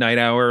weird midnight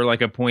hour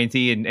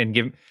appointee and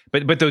give.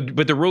 But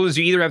the rule is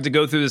you either have to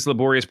go through this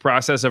laborious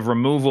process of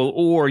removal,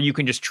 or you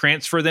can just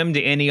transfer them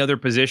to any other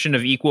position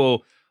of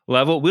equal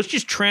level. Let's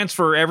just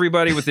transfer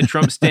everybody with the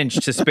Trump stench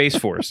to Space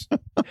Force.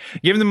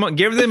 Give them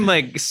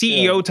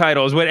CEO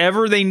titles,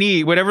 whatever they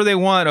need, whatever they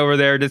want over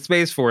there to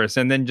Space Force,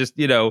 and then just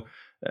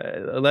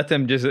let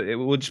them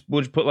we'll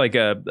just put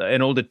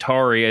an old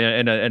Atari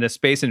and a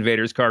Space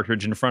Invaders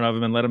cartridge in front of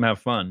them and let them have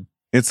fun.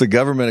 It's the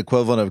government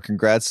equivalent of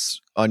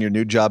congrats on your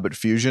new job at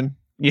Fusion.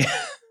 Yeah.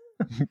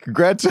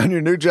 Congrats on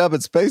your new job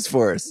at Space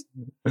Force.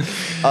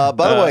 By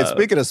the way,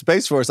 speaking of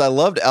Space Force, I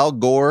loved Al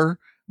Gore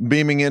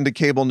beaming into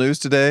cable news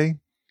today.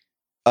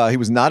 He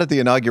was not at the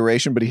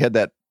inauguration, but he had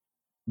that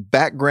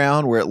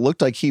background where it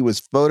looked like he was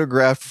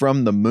photographed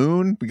from the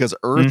moon because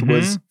Earth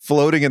was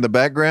floating in the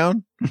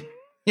background.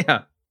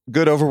 Yeah.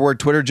 Good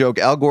overworked Twitter joke.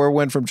 Al Gore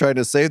went from trying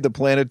to save the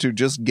planet to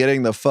just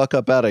getting the fuck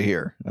up out of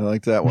here. I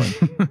like that one.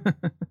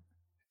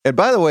 And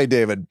by the way,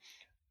 David,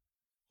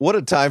 what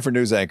a time for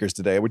news anchors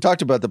today. We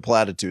talked about the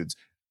platitudes.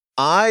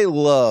 I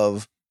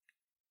love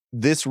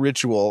this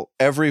ritual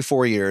every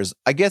 4 years.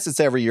 I guess it's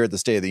every year at the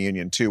State of the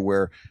Union too,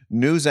 where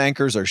news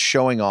anchors are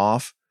showing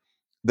off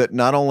that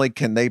not only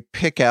can they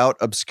pick out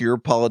obscure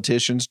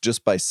politicians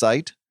just by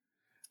sight,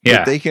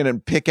 but they can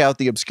pick out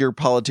the obscure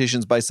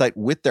politicians by sight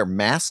with their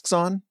masks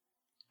on.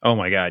 Oh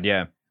my God,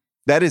 yeah.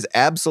 That is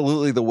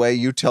absolutely the way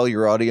you tell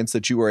your audience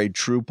that you are a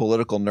true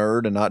political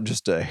nerd and not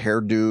just a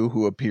hairdo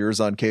who appears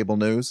on cable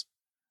news.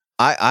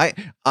 I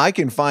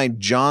can find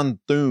John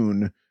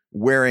Thune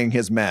wearing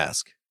his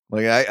mask.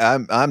 Like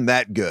I'm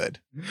that good.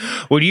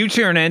 Would you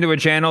turn into a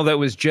channel that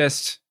was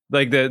just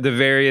like the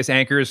various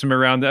anchors from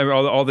around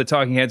all the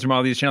talking heads from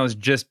all these channels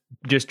just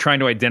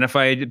trying to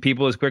identify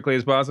people as quickly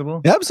as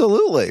possible?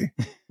 Absolutely.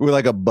 With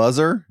like a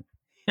buzzer.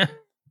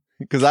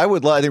 Because I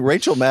think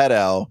Rachel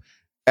Maddow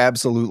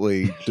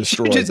absolutely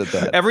destroys at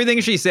that.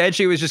 Everything she said,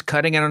 she was just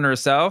cutting it on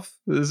herself.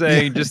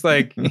 Saying just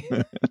like,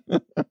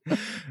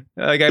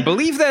 like I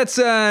believe that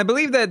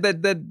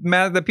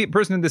the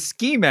person in the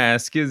ski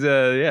mask is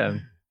yeah.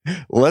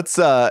 Let's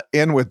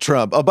end with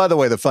Trump. Oh, by the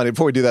way,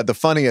 before we do that, the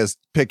funniest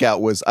pick out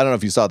was, I don't know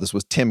if you saw this,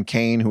 was Tim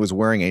Kaine, who was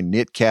wearing a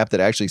knit cap that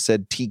actually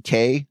said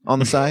TK on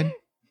the side.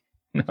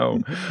 No,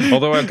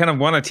 although I kind of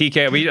want a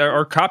TK.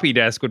 Our copy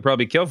desk would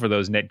probably kill for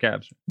those knit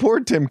caps.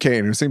 Poor Tim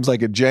Kaine, who seems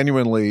like a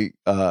genuinely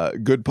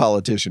good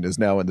politician, is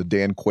now in the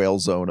Dan Quayle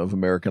zone of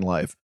American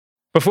life.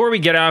 Before we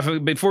get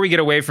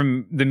away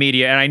from the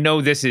media, and I know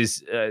this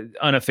is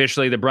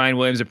unofficially the Brian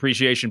Williams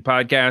Appreciation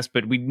Podcast,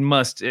 but we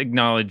must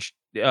acknowledge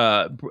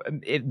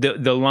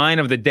the line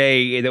of the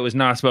day that was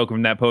not spoken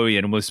from that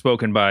podium was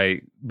spoken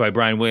by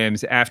Brian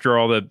Williams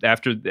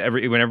when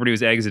everybody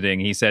was exiting.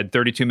 He said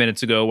 32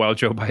 minutes ago, while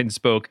Joe Biden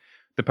spoke,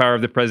 the power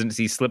of the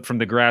presidency slipped from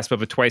the grasp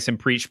of a twice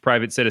impeached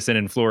private citizen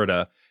in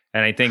Florida.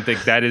 And I think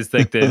that is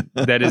like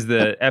that is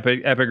the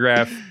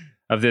epigraph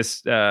of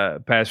this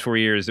past 4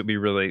 years that we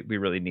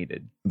really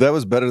needed. That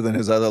was better than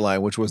his other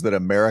line, which was that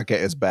America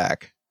is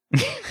back.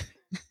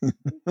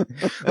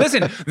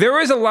 Listen, there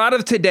was a lot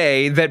of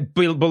today that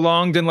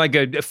belonged in like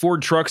a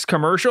Ford Trucks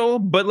commercial,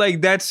 but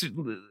like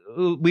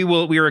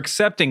we are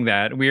accepting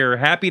that. We are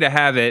happy to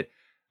have it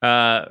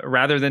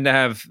rather than to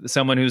have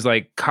someone who's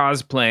like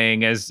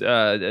cosplaying as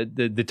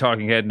the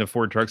talking head in the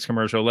Ford Trucks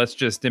commercial. Let's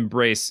just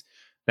embrace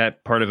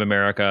that part of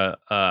America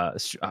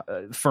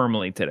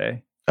firmly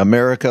today.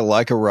 America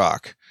like a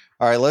rock.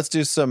 All right, let's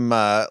do some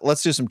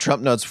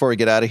Trump notes before we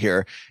get out of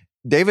here.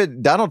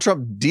 David, Donald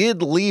Trump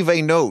did leave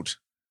a note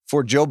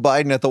for Joe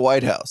Biden at the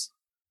White House.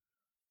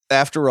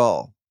 After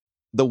all,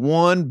 the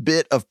one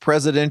bit of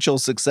presidential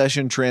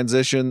succession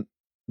transition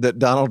that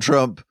Donald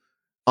Trump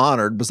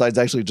honored, besides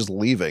actually just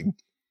leaving,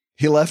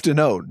 he left a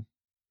note.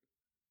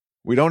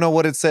 We don't know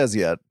what it says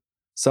yet.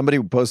 Somebody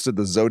posted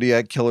the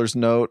Zodiac Killer's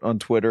note on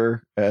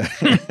Twitter as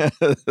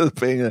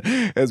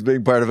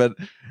being part of it.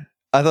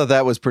 I thought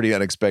that was pretty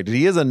unexpected.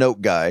 He is a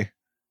note guy,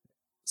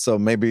 so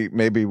maybe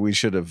we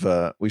should have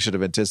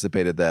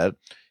anticipated that.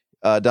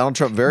 Donald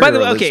Trump very. By the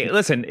way, okay,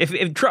 listen.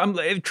 If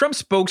Trump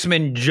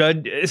spokesman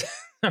Judd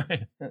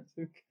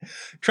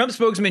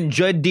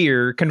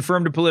Deere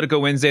confirmed to Politico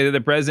Wednesday that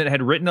the president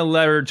had written a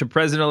letter to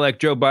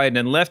President-elect Joe Biden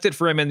and left it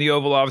for him in the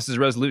Oval Office's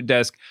Resolute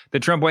desk, the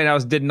Trump White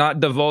House did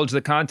not divulge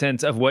the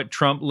contents of what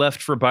Trump left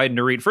for Biden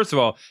to read. First of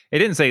all, it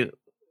didn't say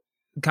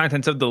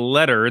contents of the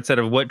letter instead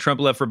of what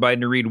Trump left for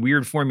Biden to read.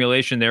 Weird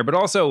formulation there, but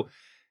also,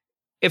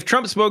 if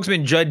Trump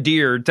spokesman Judd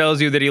Deere tells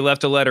you that he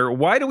left a letter,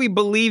 why do we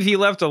believe he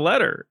left a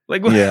letter?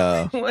 Like,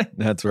 yeah,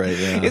 that's right.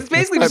 Yeah. It's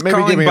basically just maybe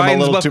calling giving him a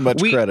little Biden's too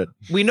much credit.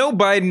 We know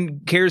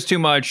Biden cares too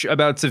much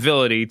about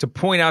civility to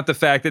point out the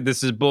fact that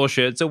this is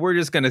bullshit, so we're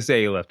just going to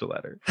say he left a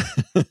letter.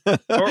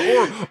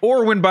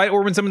 or when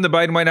someone in the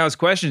Biden White House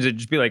questions it,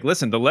 just be like,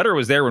 listen, the letter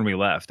was there when we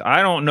left.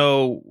 I don't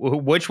know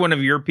which one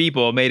of your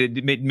people made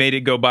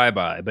it go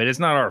bye-bye, but it's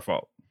not our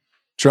fault.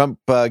 Trump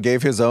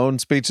gave his own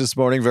speech this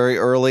morning very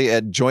early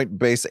at Joint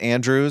Base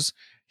Andrews.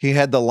 He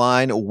had the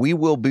line, "We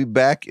will be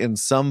back in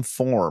some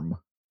form."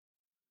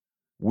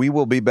 We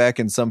will be back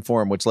in some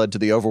form, which led to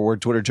the overword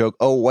Twitter joke,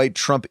 "Oh, wait,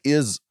 Trump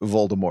is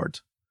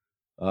Voldemort."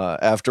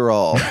 After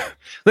all.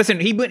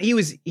 Listen, he also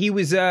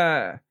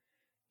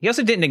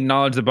didn't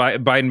acknowledge the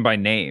Biden by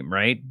name,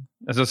 right?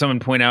 So someone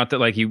point out that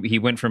like he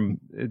went from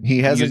he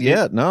hasn't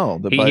yet.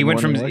 No, he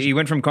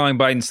went from calling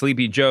Biden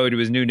Sleepy Joe to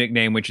his new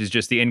nickname, which is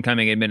just the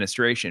incoming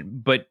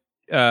administration. But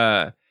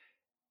I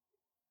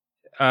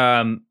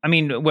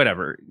mean,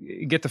 whatever,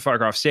 get the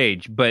fuck off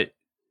stage. But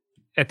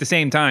at the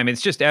same time,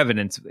 it's just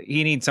evidence.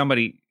 He needs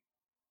somebody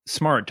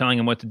smart telling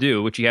him what to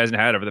do, which he hasn't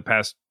had over the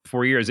past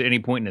 4 years at any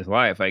point in his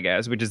life, I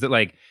guess. Which is that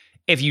like,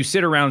 if you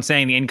sit around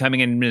saying the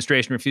incoming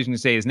administration refusing to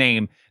say his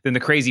name, then the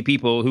crazy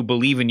people who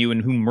believe in you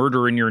and who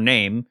murder in your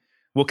name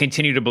will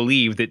continue to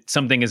believe that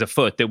something is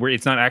afoot, that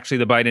it's not actually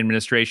the Biden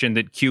administration,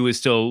 that Q is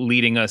still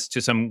leading us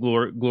to some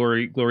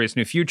glorious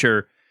new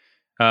future.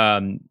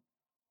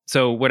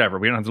 So whatever,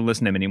 we don't have to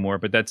listen to him anymore,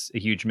 but that's a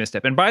huge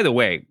misstep. And by the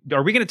way,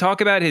 are we going to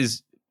talk about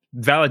his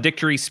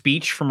valedictory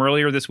speech from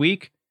earlier this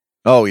week?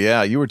 Oh,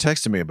 yeah. You were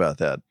texting me about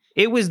that.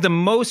 It was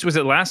was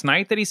it last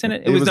night that he sent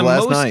it? It was the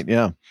last night,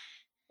 yeah.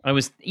 I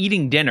was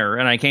eating dinner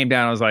and I came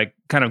down. I was like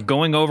kind of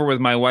going over with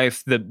my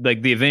wife the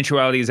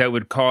eventualities that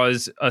would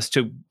cause us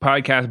to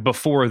podcast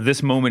before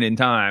this moment in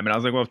time. And I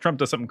was like, well, if Trump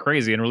does something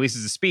crazy and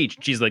releases a speech,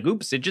 she's like,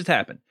 oops, it just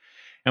happened.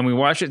 And we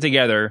watched it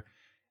together.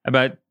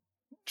 About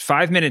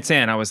 5 minutes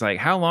in, I was like,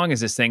 how long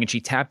is this thing? And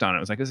she tapped on it. It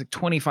was like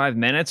 25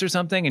 minutes or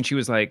something. And she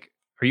was like,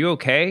 are you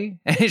okay?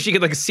 And she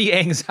could like see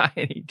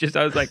anxiety.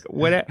 I was like,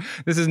 what?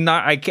 This is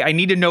not, I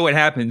need to know what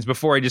happens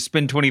before I just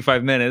spend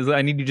 25 minutes.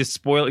 I need to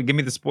just give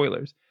me the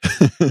spoilers.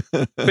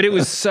 But it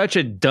was such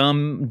a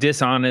dumb,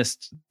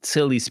 dishonest,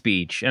 silly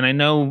speech. And I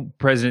know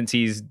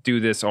presidencies do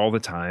this all the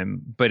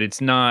time, but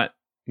it's not.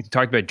 You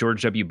talked about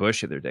George W.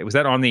 Bush the other day. Was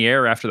that on the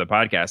air after the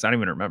podcast? I don't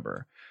even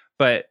remember.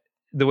 But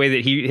the way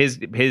that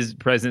his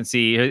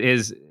presidency,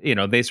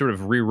 they sort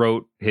of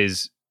rewrote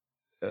his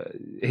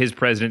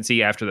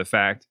presidency after the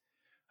fact.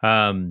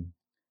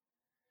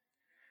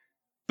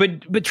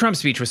 But Trump's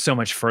speech was so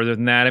much further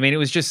than that. I mean, it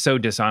was just so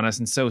dishonest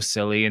and so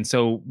silly and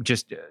so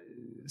just.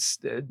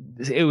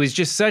 It was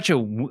just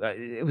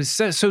it was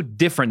so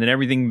different than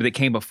everything that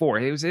came before.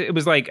 It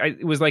was like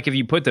if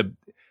you put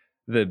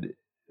the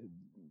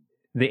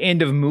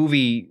end of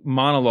movie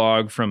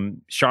monologue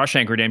from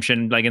Shawshank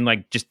Redemption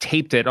and just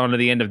taped it onto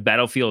the end of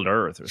Battlefield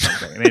Earth or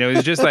something. I mean, it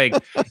was just like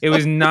it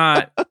was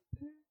not.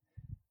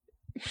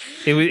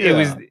 It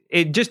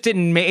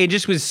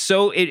was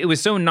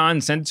so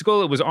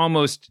nonsensical. It was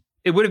almost,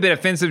 it would have been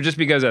offensive just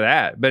because of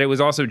that, but it was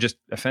also just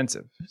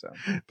offensive. So,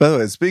 by the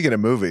way, speaking of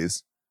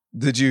movies,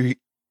 did you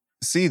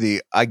see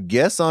the, I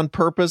guess on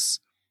purpose,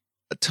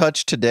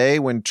 touch today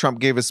when Trump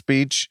gave a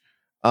speech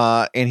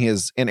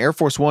and Air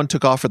Force One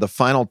took off for the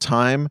final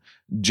time,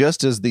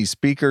 just as the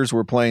speakers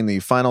were playing the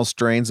final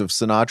strains of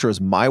Sinatra's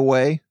My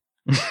Way?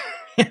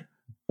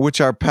 Which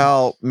our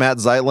pal Matt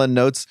Zeitlin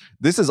notes,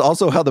 this is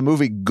also how the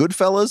movie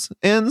Goodfellas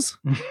ends,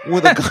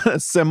 with a kind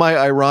of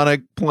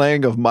semi-ironic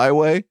playing of My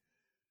Way.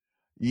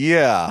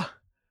 Yeah,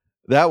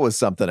 that was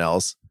something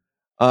else.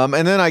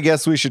 And then I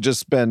guess we should just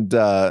spend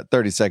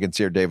 30 seconds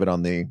here, David,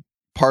 on the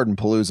pardon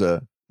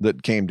palooza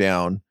that came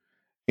down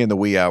in the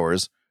wee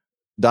hours.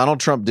 Donald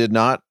Trump did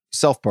not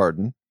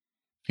self-pardon.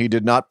 He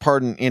did not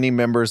pardon any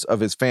members of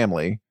his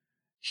family.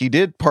 He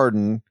did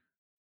pardon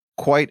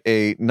quite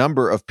a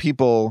number of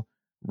people,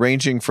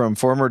 ranging from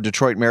former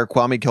Detroit Mayor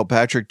Kwame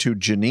Kilpatrick to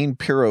Jeanine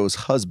Pirro's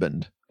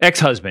husband.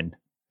 Ex-husband.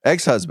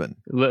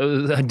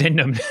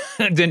 Addendum to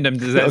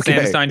that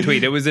Sam Stein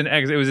tweet. It was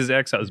his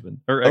ex-husband.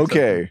 Or ex-husband.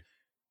 Okay.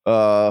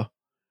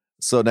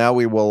 So now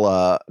we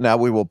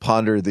will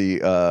ponder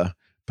the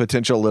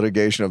potential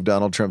litigation of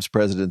Donald Trump's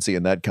presidency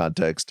in that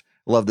context.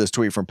 Love this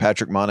tweet from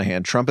Patrick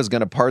Monahan. Trump is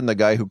going to pardon the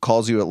guy who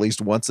calls you at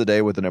least once a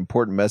day with an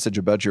important message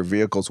about your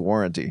vehicle's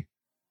warranty.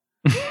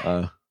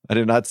 I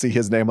did not see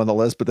his name on the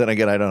list, but then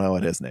again, I don't know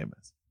what his name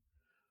is.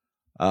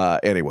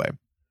 Anyway,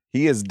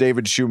 he is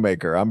David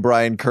Shoemaker. I'm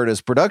Brian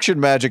Curtis. Production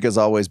magic, as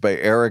always, by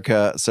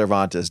Erica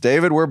Cervantes.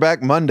 David, we're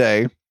back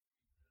Monday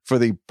for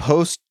the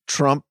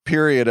post-Trump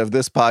period of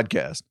this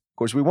podcast. Of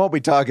course, we won't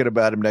be talking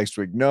about him next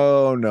week.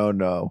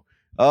 No.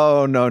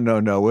 Oh,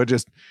 no.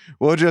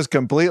 We'll just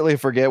completely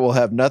forget. We'll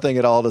have nothing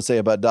at all to say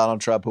about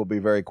Donald Trump. Who'll be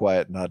very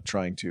quiet, not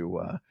trying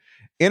to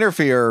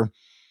interfere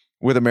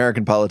with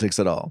American politics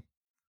at all.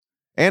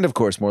 And, of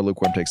course, more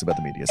lukewarm takes about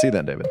the media. See you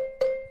then, David.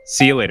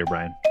 See you later,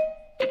 Brian.